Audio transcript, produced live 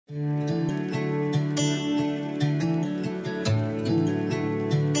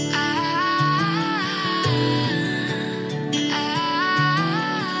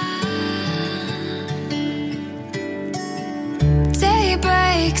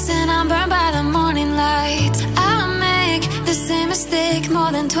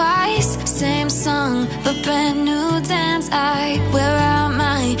a brand new dance. I wear out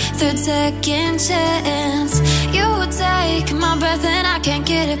my third second chance. You take my breath and I can't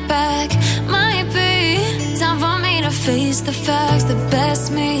get it back. Might be time for me to face the facts. The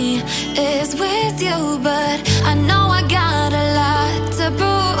best me is with you, but I know I got a lot to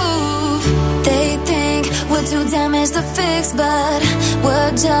prove. They think we're too damaged to fix, but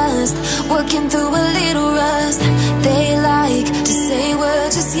we're just working through a little rust. They like to say we're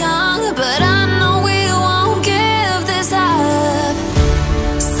just young, but I know we won't give this up.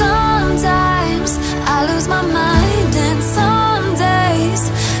 Sometimes I lose my mind, and some days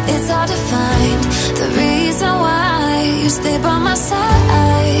it's hard to find the reason why you stay by my side.